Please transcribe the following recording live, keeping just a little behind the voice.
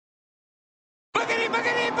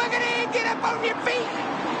boogity, boogity, get up on your feet.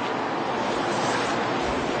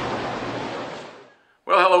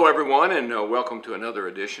 Well, hello everyone, and welcome to another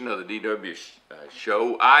edition of the DW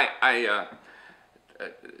Show.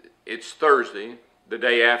 It's Thursday, the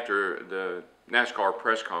day after the NASCAR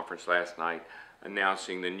press conference last night,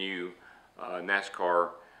 announcing the new NASCAR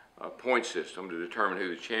point system to determine who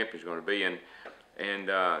the champion is going to be. And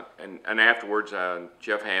afterwards,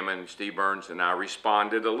 Jeff Hammond, Steve Burns, and I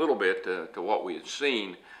responded a little bit to what we had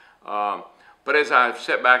seen. But as I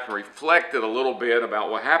sat back and reflected a little bit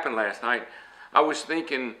about what happened last night, I was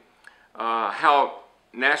thinking how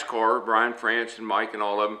NASCAR, Brian France and Mike and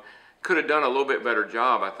all of them, could have done a little bit better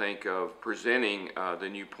job, I think, of presenting the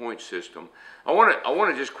new point system. I want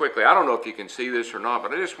to just quickly, I don't know if you can see this or not,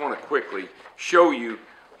 but I just want to quickly show you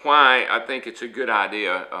why I think it's a good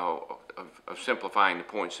idea of simplifying the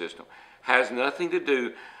point system. Has nothing to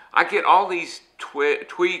do, I get all these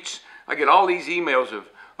tweets, I get all these emails of,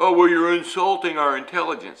 oh, well, you're insulting our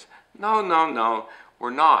intelligence. No, we're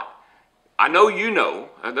not. I know you know,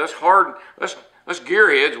 that's hard, us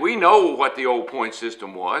gearheads, we know what the old point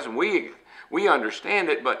system was, and we understand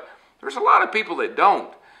it, but there's a lot of people that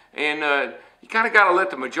don't. And you kind of got to let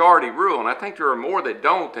the majority rule, and I think there are more that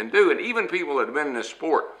don't than do, and even people that have been in this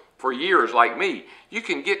sport for years like me, you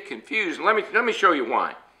can get confused. And let me show you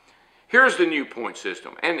why. Here's the new point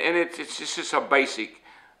system, and it's just a basic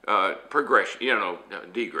progression,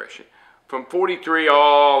 degression. From 43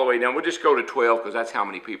 all the way down, we'll just go to 12 because that's how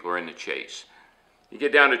many people are in the chase. You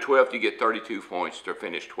get down to 12th, you get 32 points to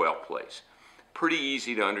finish 12th place. Pretty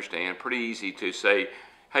easy to understand, pretty easy to say,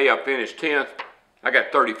 hey, I finished 10th, I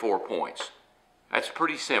got 34 points. That's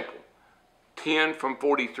pretty simple. 10 from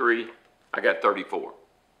 43, I got 34,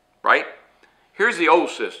 right? Here's the old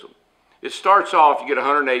system. It starts off, you get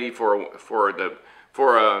 180 for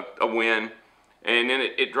a win, and then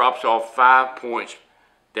it drops off 5 points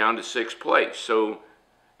down to 6th place. So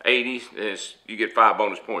 80 is, you get 5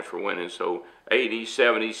 bonus points for winning. So 80,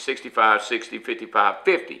 70, 65, 60, 55,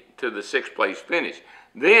 50 to the 6th place finish.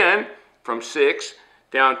 Then from 6th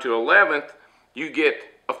down to 11th, you get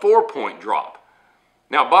a 4-point drop.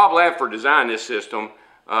 Now Bob Latford designed this system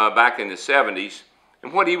back in the 70s,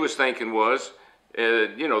 and what he was thinking was,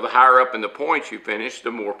 the higher up in the points you finish,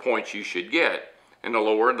 the more points you should get, and the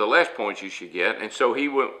lower, the less points you should get. And so he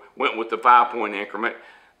went with the 5-point increment,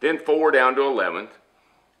 then 4 down to 11th,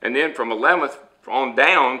 and then from 11th on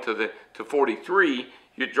down to 43,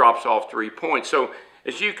 it drops off 3 points. So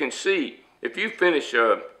as you can see, if you finish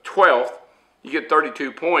 12th, you get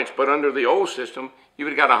 32 points, but under the old system, you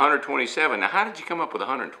would have got 127. Now, how did you come up with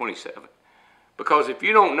 127? Because if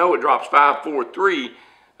you don't know it drops 5, 4, 3,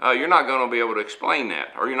 you're not going to be able to explain that,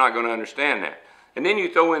 or you're not going to understand that. And then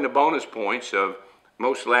you throw in the bonus points of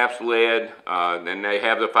most laps led, and they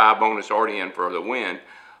have the 5 bonus already in for the win,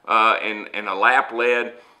 and a lap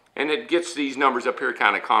led, and it gets these numbers up here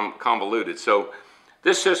kind of convoluted. So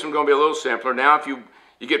this system is going to be a little simpler. Now if you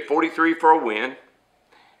get 43 for a win,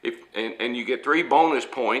 and you get 3 bonus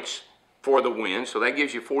points for the win, so that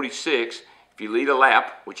gives you 46. If you lead a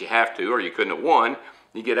lap, which you have to, or you couldn't have won,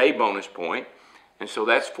 you get a bonus point, and so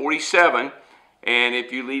that's 47. And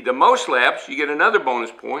if you lead the most laps, you get another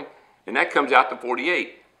bonus point, and that comes out to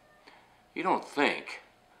 48. You don't think,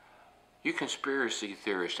 you conspiracy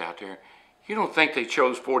theorists out there, you don't think they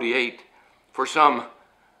chose 48 for some,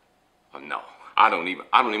 no, I don't even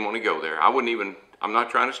want to go there. I'm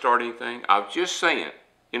not trying to start anything. I'm just saying,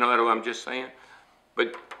 I'm just saying.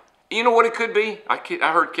 But you know what it could be? I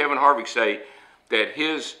heard Kevin Harvick say that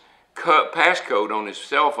his passcode on his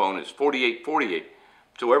cell phone is 4848.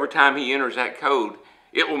 So every time he enters that code,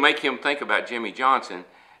 it will make him think about Jimmie Johnson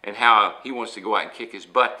and how he wants to go out and kick his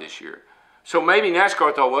butt this year. So maybe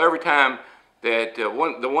NASCAR thought, well, every time that the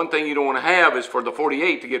one thing you don't want to have is for the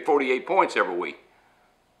 48 to get 48 points every week.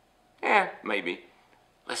 Yeah, maybe.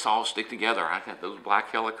 Let's all stick together. I got those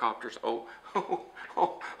black helicopters. Oh,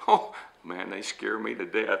 man, they scare me to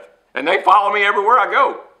death. And they follow me everywhere I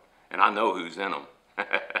go. And I know who's in them.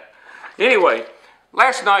 Anyway,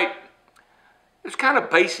 last night, it was kind of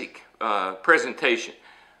basic presentation.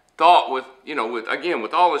 Thought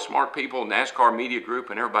with all the smart people, NASCAR media group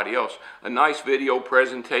and everybody else, a nice video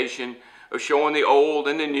presentation of showing the old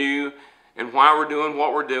and the new and why we're doing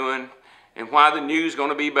what we're doing and why the new is going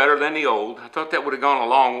to be better than the old. I thought that would have gone a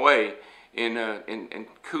long way in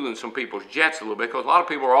cooling some people's jets a little bit, because a lot of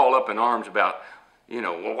people are all up in arms about,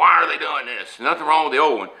 well, why are they doing this? Nothing wrong with the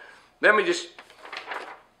old one. Let me just,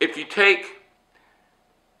 if you take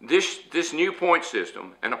this new point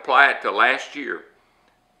system and apply it to last year,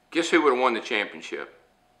 guess who would have won the championship?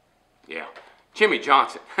 Yeah, Jimmie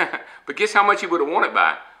Johnson. But guess how much he would have won it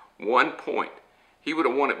by? 1 point. he would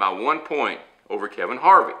have won it by 1 point over Kevin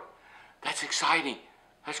Harvick. That's exciting.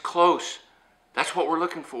 That's close. That's what we're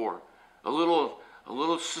looking for. A little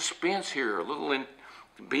suspense here, a little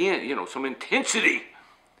some intensity.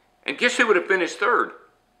 And guess who would have finished third?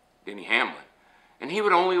 Denny Hamlin. And he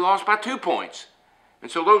would have only lost by 2 points.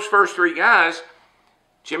 And so those first three guys,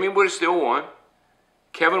 Jimmy would have still won,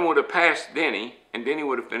 Kevin would have passed Denny, and Denny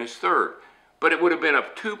would have finished third. But it would have been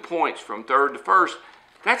up 2 points from third to first.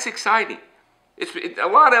 That's exciting. A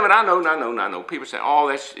lot of it, I know. People say, oh,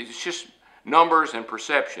 it's just numbers and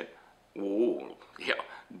perception. Whoa, yeah,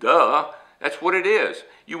 duh. That's what it is.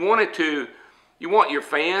 You want your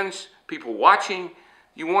fans, people watching,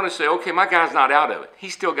 you want to say, okay, my guy's not out of it.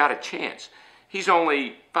 He's still got a chance. He's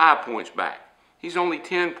only 5 points back. He's only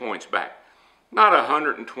 10 points back. Not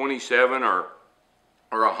 127 or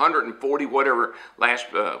 140,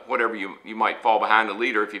 whatever you might fall behind the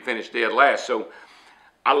leader if you finish dead last. So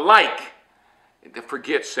I like to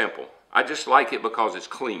forget simple. I just like it because it's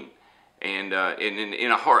clean. And in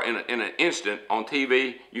an instant on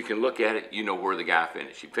TV, you can look at it, you know where the guy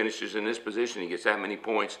finished. He finishes in this position, he gets that many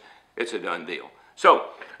points, it's a done deal. So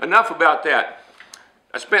enough about that.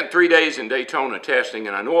 I spent 3 days in Daytona testing,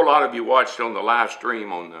 and I know a lot of you watched on the live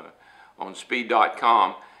stream on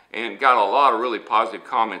speed.com and got a lot of really positive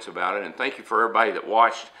comments about it. And thank you for everybody that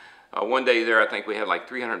watched. One day there, I think we had like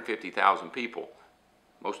 350,000 people.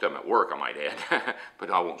 Most of them at work, I might add,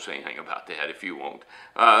 but I won't say anything about that if you won't.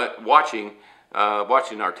 Watching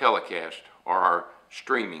our telecast, or our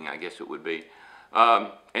streaming, I guess it would be.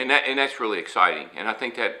 And that's really exciting. And I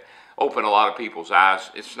think that opened a lot of people's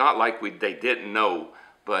eyes. It's not like they didn't know,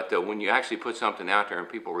 but when you actually put something out there and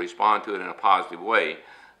people respond to it in a positive way,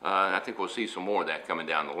 I think we'll see some more of that coming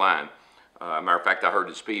down the line. Matter of fact, I heard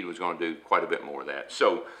that Speed was going to do quite a bit more of that.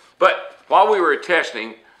 So, but while we were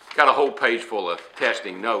testing, got a whole page full of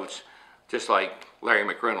testing notes. Just like Larry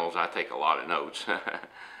McReynolds, I take a lot of notes.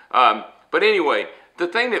 But anyway, the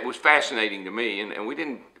thing that was fascinating to me, and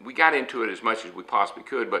we got into it as much as we possibly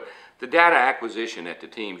could, but the data acquisition that the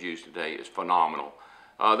teams use today is phenomenal.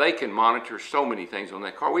 They can monitor so many things on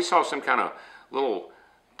that car. We saw some kind of little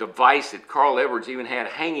device that Carl Edwards even had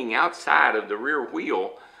hanging outside of the rear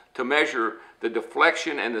wheel to measure the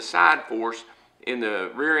deflection and the side force in the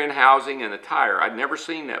rear end housing and the tire. I'd never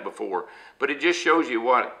seen that before, but it just shows you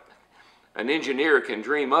what an engineer can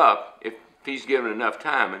dream up if he's given enough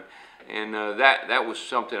time. And that was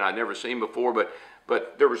something I'd never seen before.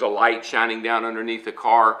 But there was a light shining down underneath the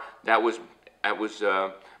car that was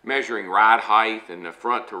measuring ride height and the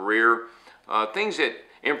front to rear. Things that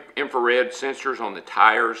infrared sensors on the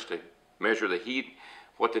tires to measure the heat,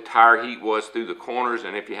 what the tire heat was through the corners,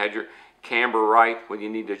 and if you had your camber right when you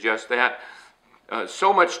need to adjust that.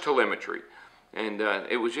 So much telemetry, and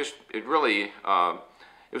it was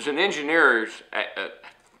an engineer's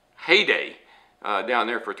heyday down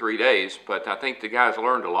there for 3 days, but I think the guys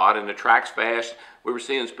learned a lot, and the track's fast. We were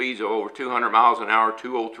seeing speeds of over 200 miles an hour,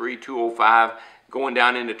 203, 205, going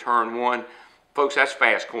down into turn one. Folks, that's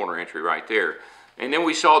fast corner entry right there. And then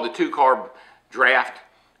we saw the two-car draft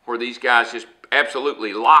where these guys just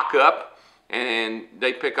absolutely lock up, and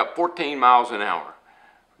they pick up 14 miles an hour.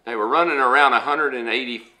 They were running around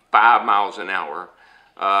 185 miles an hour,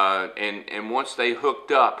 and once they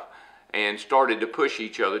hooked up and started to push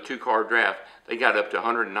each other, two-car draft, they got up to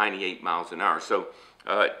 198 miles an hour. So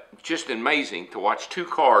just amazing to watch two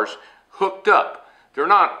cars hooked up. There's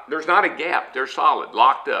not a gap. They're solid,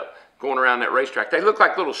 locked up, going around that racetrack. They look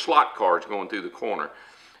like little slot cars going through the corner.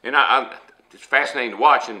 And it's fascinating to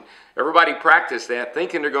watch, and everybody practiced that,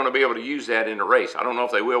 thinking they're going to be able to use that in a race. I don't know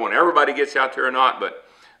if they will when everybody gets out there or not, but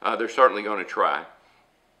they're certainly going to try.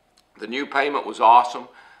 The new pavement was awesome.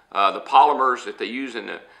 The polymers that they use in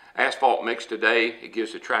the asphalt mix today, it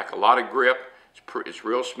gives the track a lot of grip. It's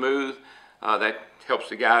real smooth. That helps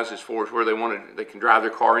the guys as far as where they can drive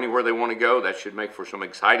their car anywhere they want to go. That should make for some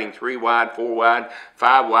exciting 3-wide, 4-wide,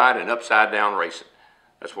 5-wide, and upside-down racing.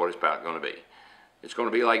 That's what it's about going to be. It's going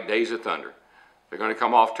to be like Days of Thunder. They're going to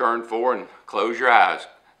come off turn 4 and close your eyes,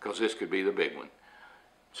 because this could be the big one.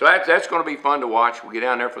 So that's going to be fun to watch. We'll get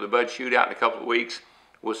down there for the Bud Shootout in a couple of weeks.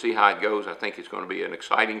 We'll see how it goes. I think it's going to be an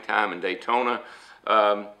exciting time in Daytona.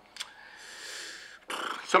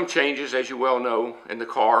 Some changes, as you well know, in the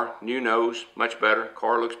car. New nose, much better.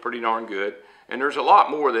 Car looks pretty darn good. And there's a lot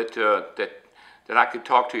more that I could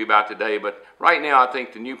talk to you about today. But right now, I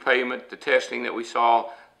think the new pavement, the testing that we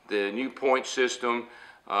saw, the new point system,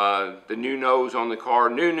 the new nose on the car,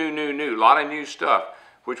 new. A lot of new stuff,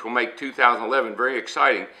 which will make 2011 very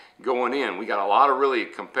exciting going in. We got a lot of really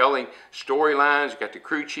compelling storylines. We got the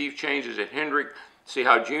crew chief changes at Hendrick. see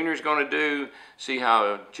how Junior's going to do, see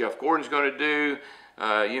how Jeff Gordon's going to do.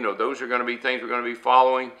 You know, those are going to be things we're going to be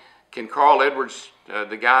following. Can Carl Edwards,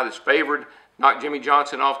 the guy that's favored, knock Jimmy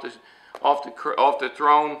Johnson off the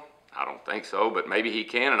throne? I don't think so, but maybe he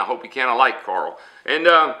can, and I hope he can. I like Carl. And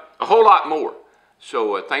a whole lot more.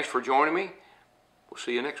 So thanks for joining me. We'll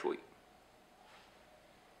see you next week.